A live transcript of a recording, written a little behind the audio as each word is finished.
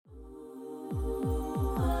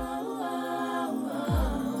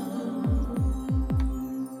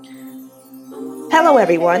Hello,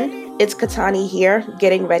 everyone. It's Katani here,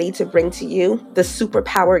 getting ready to bring to you the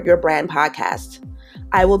Superpower Your Brand podcast.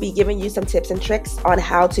 I will be giving you some tips and tricks on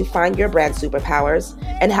how to find your brand superpowers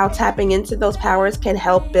and how tapping into those powers can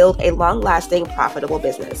help build a long-lasting, profitable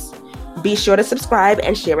business. Be sure to subscribe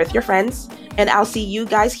and share with your friends, and I'll see you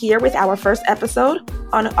guys here with our first episode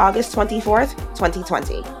on August 24th,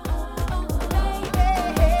 2020.